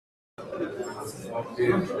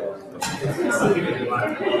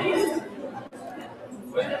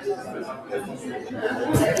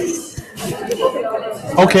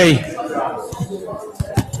Okay,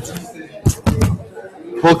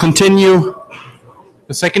 we'll continue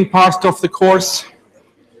the second part of the course.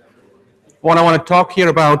 What I want to talk here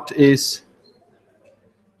about is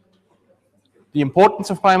the importance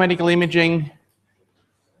of biomedical imaging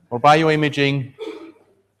or bioimaging,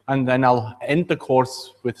 and then I'll end the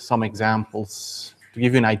course with some examples to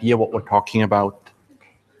give you an idea what we're talking about.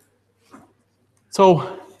 So,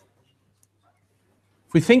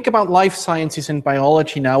 if we think about life sciences and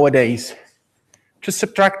biology nowadays, just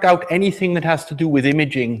subtract out anything that has to do with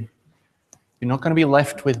imaging, you're not going to be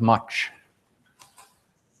left with much.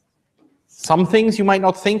 Some things you might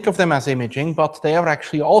not think of them as imaging, but they are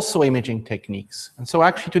actually also imaging techniques. And so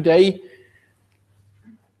actually today,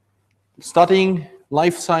 studying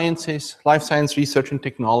life sciences, life science research and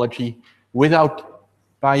technology without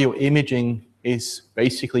bioimaging is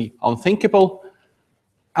basically unthinkable.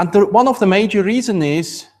 And one of the major reasons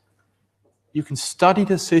is you can study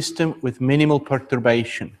the system with minimal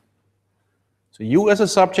perturbation. So you as a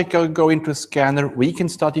subject go into a scanner, we can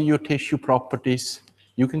study your tissue properties.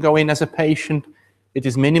 You can go in as a patient. It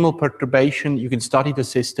is minimal perturbation. You can study the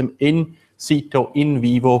system in situ, in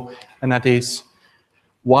vivo, and that is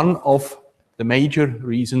one of the major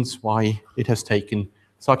reasons why it has taken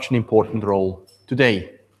such an important role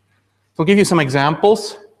today. So I'll give you some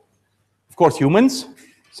examples. Of course, humans,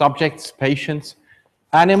 subjects, patients,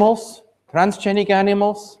 animals, transgenic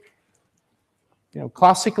animals.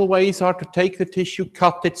 Classical ways are to take the tissue,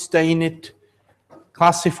 cut it, stain it,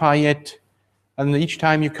 classify it, and each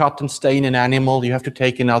time you cut and stain an animal, you have to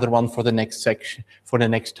take another one for the next section, for the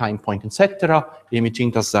next time point, etc.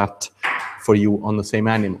 Imaging does that for you on the same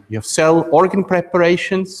animal. You have cell organ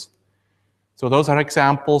preparations. So those are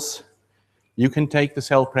examples. You can take the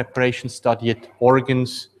cell preparation, study it,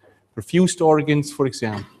 organs, perfused organs, for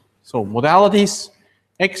example. So modalities,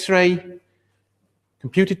 X-ray,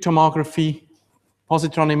 computed tomography,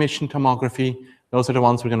 positron emission tomography, those are the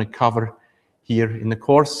ones we're going to cover here in the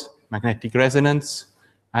course, magnetic resonance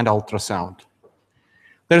and ultrasound.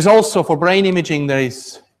 There's also, for brain imaging, there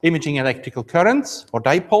is imaging electrical currents or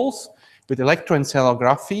dipoles with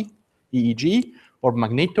electroencephalography, EEG, or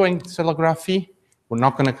magnetoencephalography. We're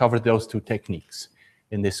not going to cover those two techniques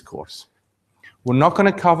in this course. We're not going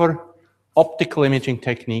to cover optical imaging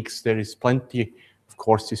techniques. There is plenty of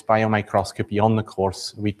courses, biomicroscopy on the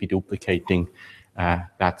course. We'd be duplicating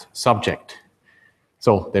that subject.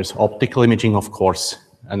 So there's optical imaging, of course,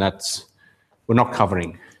 and that's we're not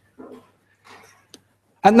covering.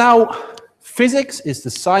 And now, physics is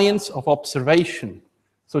the science of observation.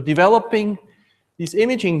 So developing these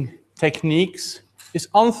imaging techniques is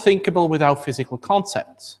unthinkable without physical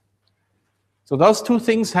concepts. So those two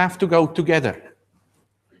things have to go together.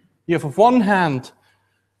 You have, on one hand,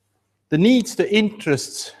 the needs, the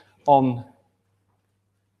interests on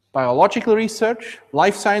biological research,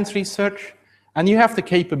 life science research, and you have the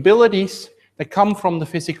capabilities that come from the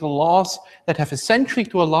physical laws that have essentially,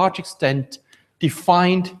 to a large extent,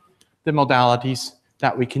 defined the modalities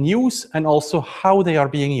that we can use and also how they are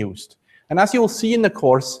being used. And as you will see in the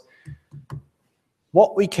course,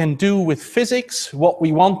 what we can do with physics, what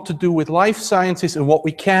we want to do with life sciences, and what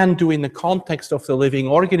we can do in the context of the living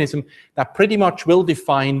organism, that pretty much will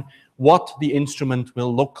define what the instrument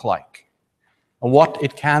will look like, and what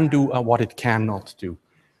it can do and what it cannot do.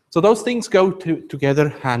 So those things go together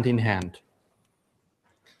hand in hand.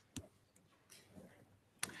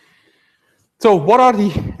 So what are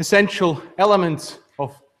the essential elements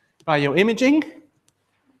of bioimaging?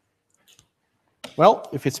 Well,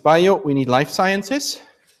 if it's bio, we need life sciences.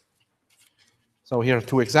 So here are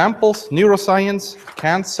two examples, neuroscience,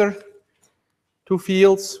 cancer, two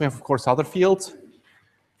fields. We have, of course, other fields.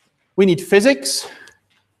 We need physics.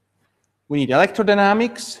 We need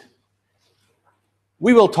electrodynamics.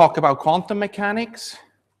 We will talk about quantum mechanics.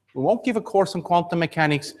 We won't give a course on quantum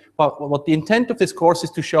mechanics, but what the intent of this course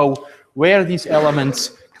is to show where these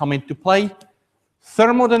elements come into play.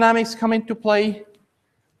 Thermodynamics come into play,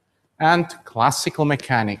 and classical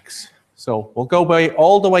mechanics. So we'll go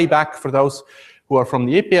all the way back, for those who are from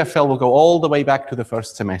the EPFL, we'll go all the way back to the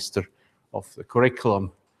first semester of the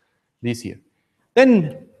curriculum this year.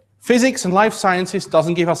 Then physics and life sciences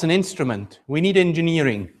doesn't give us an instrument. We need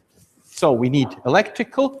engineering. So we need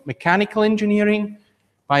electrical, mechanical engineering,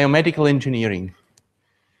 biomedical engineering.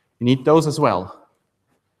 We need those as well.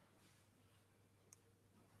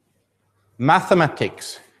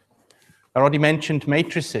 Mathematics. I already mentioned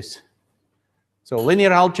matrices. So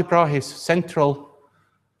linear algebra is central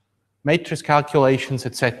matrix calculations,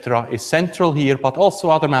 etc., is central here, but also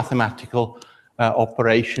other mathematical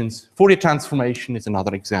operations. Fourier transformation is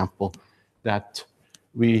another example that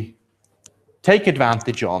we take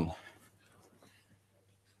advantage on.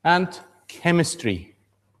 And chemistry,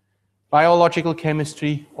 biological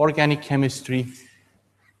chemistry, organic chemistry.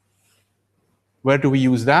 Where do we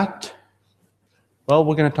use that? Well,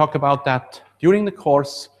 we're going to talk about that during the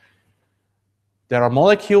course. There are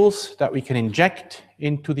molecules that we can inject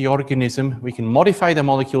into the organism. We can modify the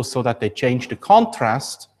molecules so that they change the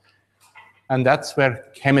contrast, and that's where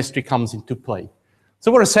chemistry comes into play.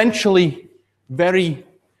 So we're essentially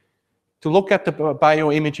to look at the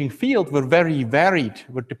bioimaging field, we're very varied.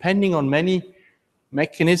 We're depending on many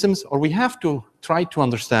mechanisms, or we have to try to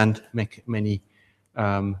understand many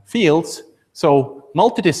fields. So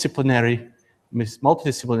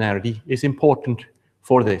multidisciplinarity is important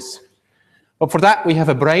for this. But for that, we have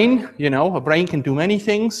a brain. You know, a brain can do many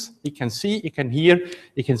things. It can see, it can hear,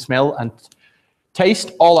 it can smell and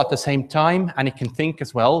taste all at the same time, and it can think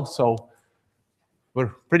as well. So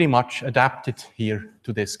we're pretty much adapted here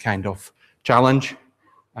to this kind of challenge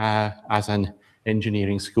as an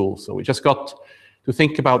engineering school. So we just got to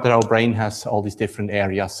think about that our brain has all these different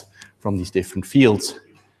areas from these different fields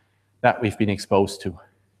that we've been exposed to.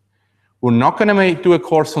 We're not going to do a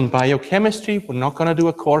course on biochemistry. We're not going to do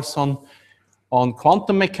a course on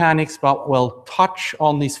quantum mechanics, but we'll touch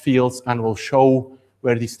on these fields and we'll show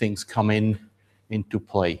where these things come into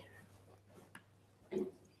play.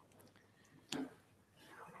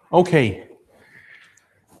 Okay,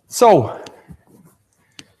 so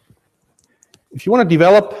if you want to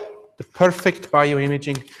develop the perfect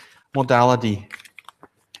bioimaging modality,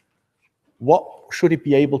 what should it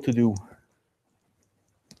be able to do?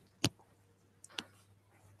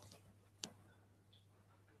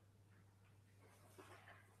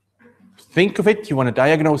 Think of it, you want to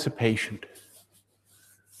diagnose a patient.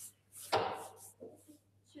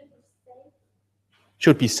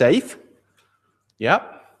 Should be safe. Yeah.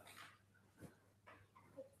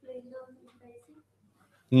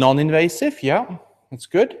 Non-invasive, yeah, that's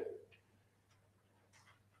good.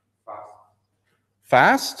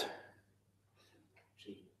 Fast.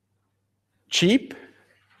 Cheap.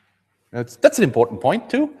 That's an important point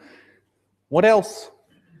too. What else?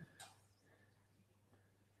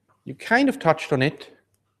 You kind of touched on it.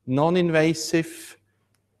 Non-invasive.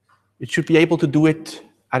 It should be able to do it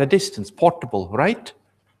at a distance, portable, right?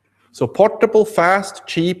 So portable, fast,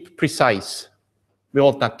 cheap, precise. We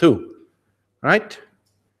want that too, right?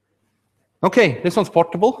 Okay, this one's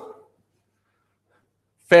portable.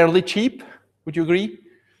 Fairly cheap, would you agree?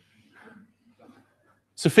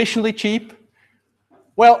 Sufficiently cheap?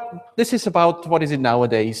 Well, this is about, what is it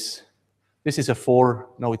nowadays? This is a 4,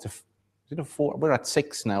 no, is it a 4? We're at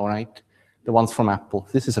 6 now, right? The ones from Apple.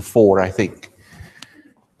 This is a 4, I think.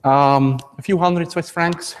 A few hundred Swiss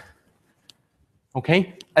francs.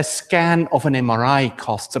 Okay, a scan of an MRI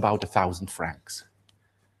costs about 1,000 francs.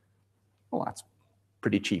 Well, that's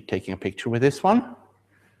pretty cheap, taking a picture with this one. All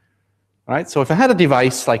right, so if I had a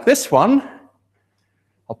device like this one,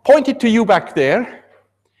 I'll point it to you back there,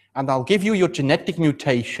 and I'll give you your genetic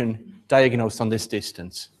mutation diagnosed on this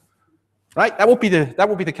distance. Right, that would be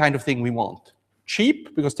the kind of thing we want.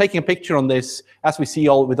 Cheap, because taking a picture on this, as we see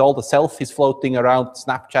with all the selfies floating around,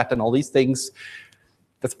 Snapchat and all these things,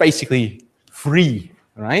 that's basically free,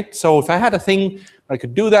 right? So if I had a thing where I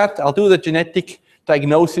could do that, I'll do the genetic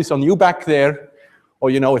diagnosis on you back there, or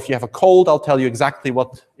you know, if you have a cold, I'll tell you exactly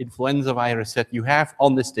what influenza virus that you have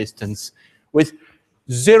on this distance. With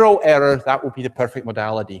 0 error, that would be the perfect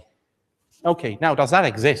modality. Okay, now does that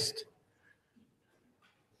exist?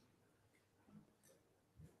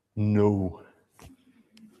 No.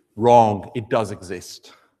 Wrong, it does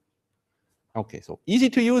exist. Okay, so easy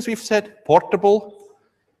to use, we've said, portable,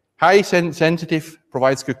 high sensitive,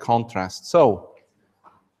 provides good contrast. So,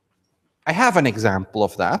 I have an example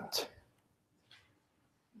of that.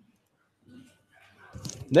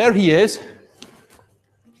 There he is.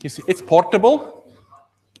 You see, it's portable.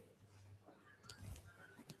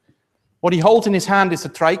 What he holds in his hand is a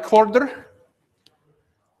tricorder.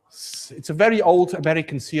 It's a very old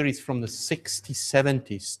American series from the 60s,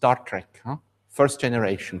 70s, Star Trek, huh? First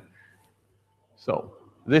generation. So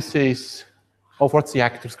this is, oh, what's the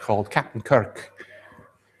actor's called? Captain Kirk.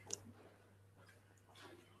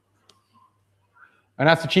 And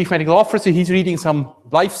as the chief medical officer, he's reading some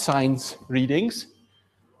life science readings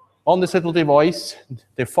on this little device.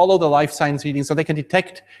 They follow the life science readings so they can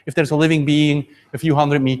detect if there's a living being a few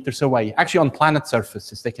hundred meters away. Actually, on planet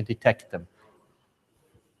surfaces, they can detect them.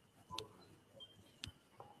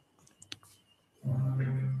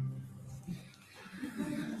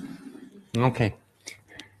 Okay.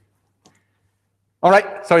 All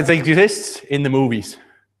right, so it exists in the movies.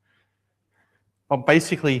 Well,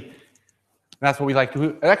 basically, that's what we like to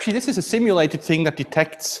do. Actually, this is a simulated thing that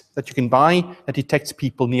detects, that you can buy, that detects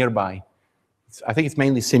people nearby. I think it's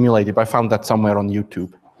mainly simulated, but I found that somewhere on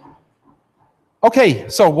YouTube. Okay,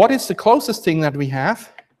 so what is the closest thing that we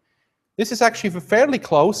have? This is actually fairly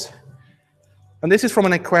close. And this is from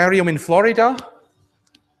an aquarium in Florida.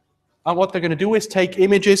 And what they're going to do is take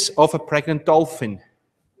images of a pregnant dolphin.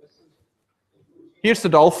 Here's the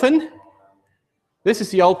dolphin. This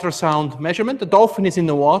is the ultrasound measurement. The dolphin is in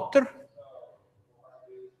the water.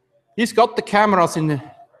 He's got the cameras in the,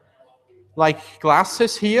 like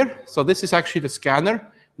glasses here. So this is actually the scanner.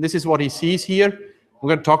 This is what he sees here. We're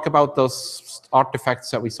going to talk about those artifacts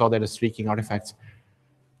that we saw there, the streaking artifacts.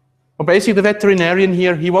 Well, basically, the veterinarian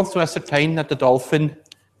here, he wants to ascertain that the dolphin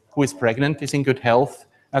who is pregnant is in good health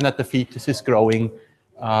and that the fetus is growing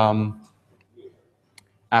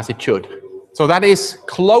as it should. So that is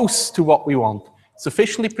close to what we want.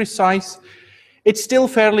 Sufficiently precise. It's still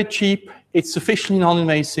fairly cheap. It's sufficiently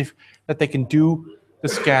non-invasive that they can do the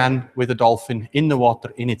scan with a dolphin in the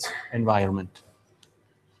water in its environment.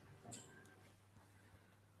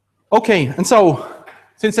 Okay, and so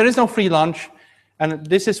since there is no free lunch, and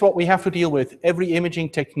this is what we have to deal with, every imaging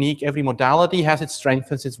technique, every modality has its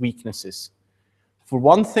strengths and its weaknesses. For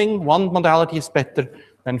one thing, one modality is better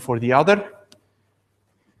than for the other.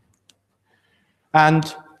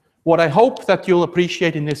 And what I hope that you'll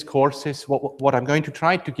appreciate in this course is what I'm going to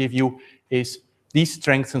try to give you is these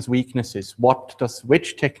strengths and weaknesses. What does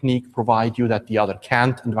which technique provide you that the other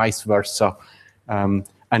can't, and vice versa,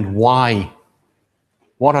 and why?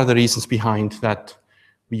 What are the reasons behind that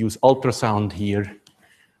we use ultrasound here?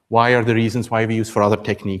 Why are the reasons why we use for other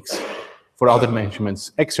techniques, for other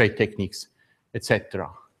measurements, X-ray techniques, etc.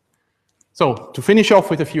 So to finish off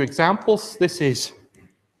with a few examples, this is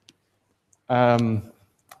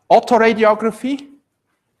autoradiography.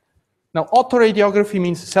 Now, autoradiography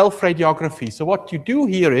means self-radiography. So what you do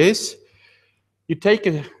here is you take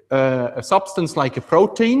a substance like a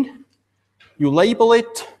protein, you label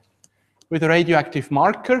it with a radioactive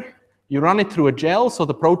marker, you run it through a gel, so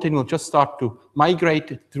the protein will just start to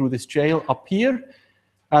migrate through this gel up here,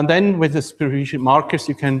 and then with the supervision markers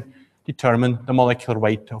you can determine the molecular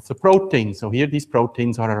weight of the protein. So here these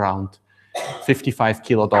proteins are around 55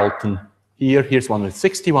 kilodalton. Here's one with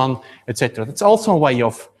 61, etc. That's also a way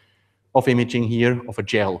of imaging here of a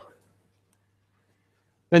gel.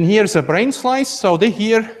 Then here's a brain slice. So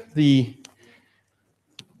here the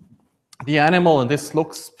animal, and this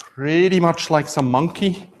looks pretty much like some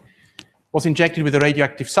monkey, was injected with a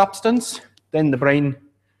radioactive substance. Then the brain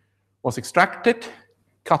was extracted,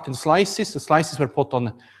 cut in slices. The slices were put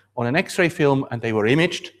on an X-ray film and they were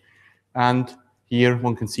imaged. And here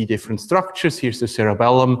one can see different structures. Here's the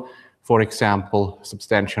cerebellum, for example,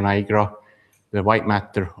 substantia nigra. The white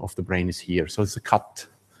matter of the brain is here. So it's a cut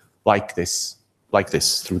like this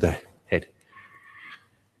through the head.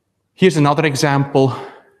 Here's another example.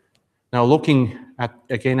 Now looking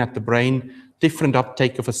again at the brain, different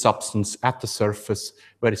uptake of a substance at the surface.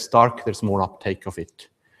 Where it's dark, there's more uptake of it.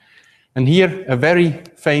 And here, a very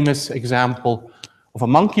famous example of a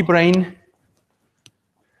monkey brain.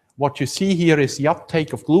 What you see here is the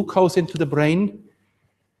uptake of glucose into the brain.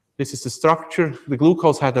 This is the structure. The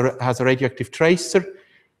glucose has a radioactive tracer.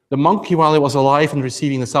 The monkey, while it was alive and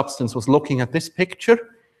receiving the substance, was looking at this picture.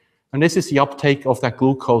 And this is the uptake of that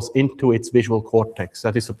glucose into its visual cortex.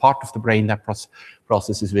 That is a part of the brain that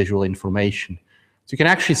processes visual information. So you can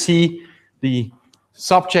actually see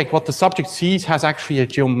what the subject sees has actually a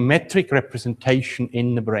geometric representation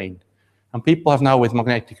in the brain. And people have now, with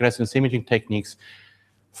magnetic resonance imaging techniques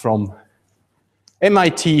from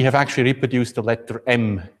MIT, have actually reproduced the letter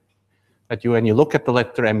M. That when you look at the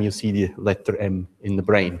letter M, you see the letter M in the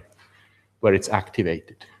brain, where it's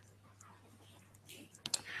activated.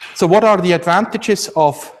 So what are the advantages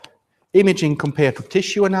of imaging compared to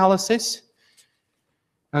tissue analysis?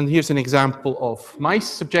 And here's an example of mice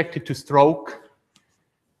subjected to stroke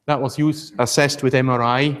that was assessed with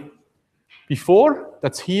MRI before.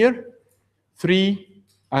 That's here, 3,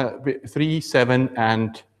 7,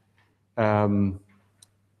 and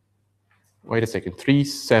 3,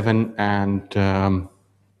 7, and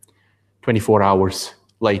 24 hours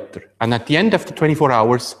later. And at the end of the 24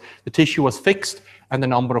 hours, the tissue was fixed and the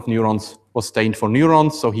number of neurons was stained for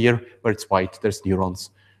neurons. So here, where it's white, there's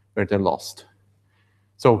neurons where they're lost.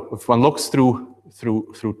 So if one looks through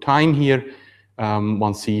time here,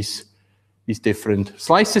 one sees these different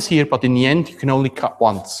slices here, but in the end, you can only cut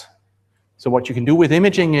once. So what you can do with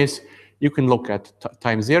imaging is you can look at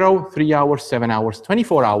time 0, 3 hours, 7 hours,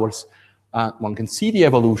 24 hours, one can see the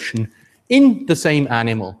evolution in the same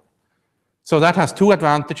animal. So that has two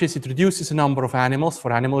advantages. It reduces the number of animals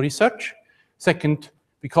for animal research. Second,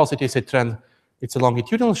 because it is it's a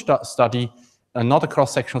longitudinal study and not a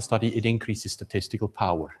cross-sectional study, it increases statistical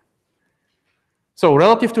power. So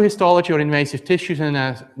relative to histology or invasive tissues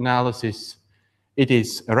analysis, it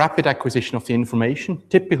is a rapid acquisition of the information,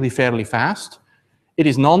 typically fairly fast. It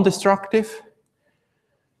is non-destructive.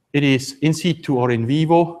 It is in situ or in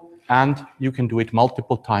vivo, and you can do it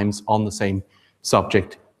multiple times on the same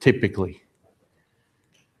subject, typically.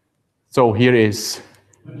 So here is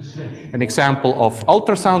an example of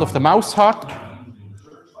ultrasound of the mouse heart.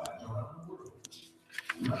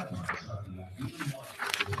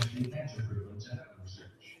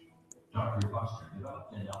 Dr. Buster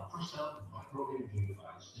developed an ultrasound microimaging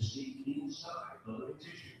device to see inside the living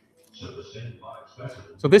tissue.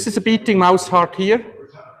 So this is a beating mouse heart here.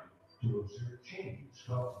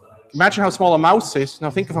 Imagine how small a mouse is.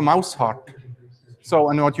 Now think of a mouse heart. So,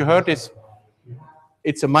 and what you heard is,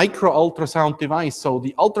 it's a micro ultrasound device. So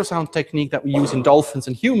the ultrasound technique that we use in dolphins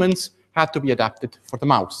and humans had to be adapted for the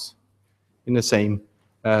mouse in the same.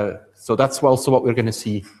 So that's also what we're going to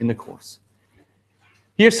see in the course.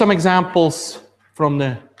 Here's some examples from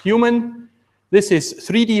the human. This is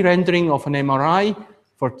 3D rendering of an MRI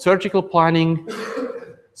for surgical planning.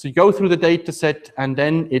 So you go through the data set and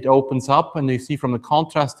then it opens up and you see from the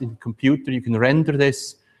contrast in the computer, you can render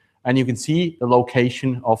this and you can see the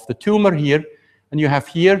location of the tumor here. And you have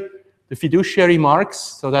here the fiduciary marks.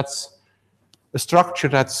 So that's a structure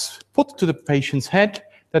that's put to the patient's head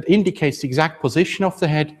that indicates the exact position of the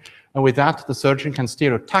head. And with that, the surgeon can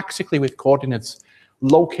stereotaxically with coordinates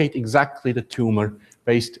locate exactly the tumor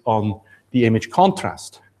based on the image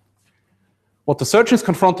contrast. What the surgeon is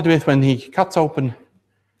confronted with when he cuts open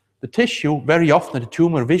the tissue, very often the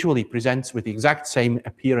tumor visually presents with the exact same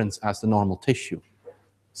appearance as the normal tissue.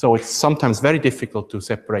 So it's sometimes very difficult to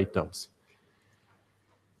separate those.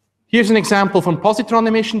 Here's an example from positron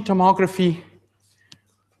emission tomography.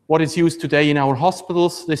 What is used today in our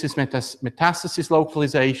hospitals, this is metastasis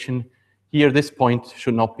localization. Here, this point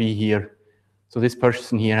should not be here. So this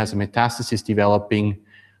person here has a metastasis developing.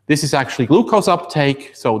 This is actually glucose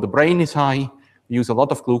uptake, so the brain is high. We use a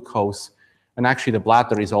lot of glucose. And actually the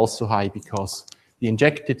bladder is also high because the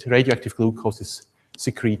injected radioactive glucose is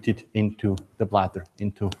secreted into the bladder,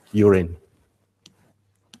 into urine.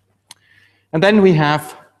 And then we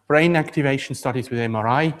have brain activation studies with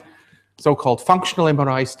MRI, so-called functional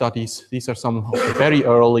MRI studies. These are some of the very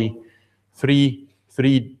early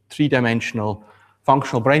three-dimensional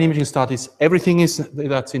functional brain imaging studies. Everything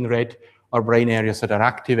that's in red are brain areas that are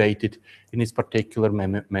activated in this particular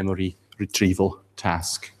memory retrieval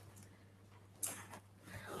task.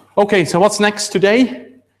 Okay, so what's next today?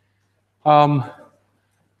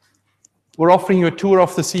 We're offering you a tour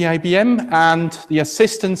of the CIBM, and the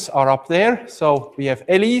assistants are up there. So we have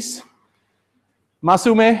Elise,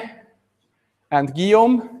 Masume, and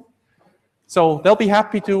Guillaume. So they'll be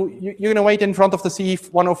happy to, you're going to wait in front of the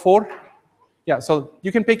CE104? Yeah, so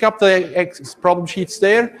you can pick up the problem sheets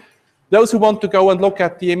there. Those who want to go and look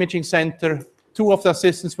at the imaging center, 2 of the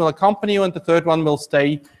assistants will accompany you, and the 3rd one will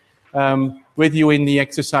stay with you in the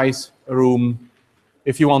exercise room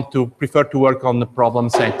if you want to prefer to work on the problem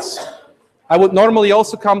sets. I would normally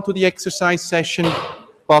also come to the exercise session,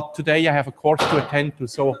 but today I have a course to attend to,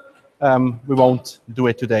 so we won't do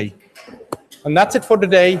it today. And that's it for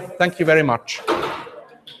today. Thank you very much.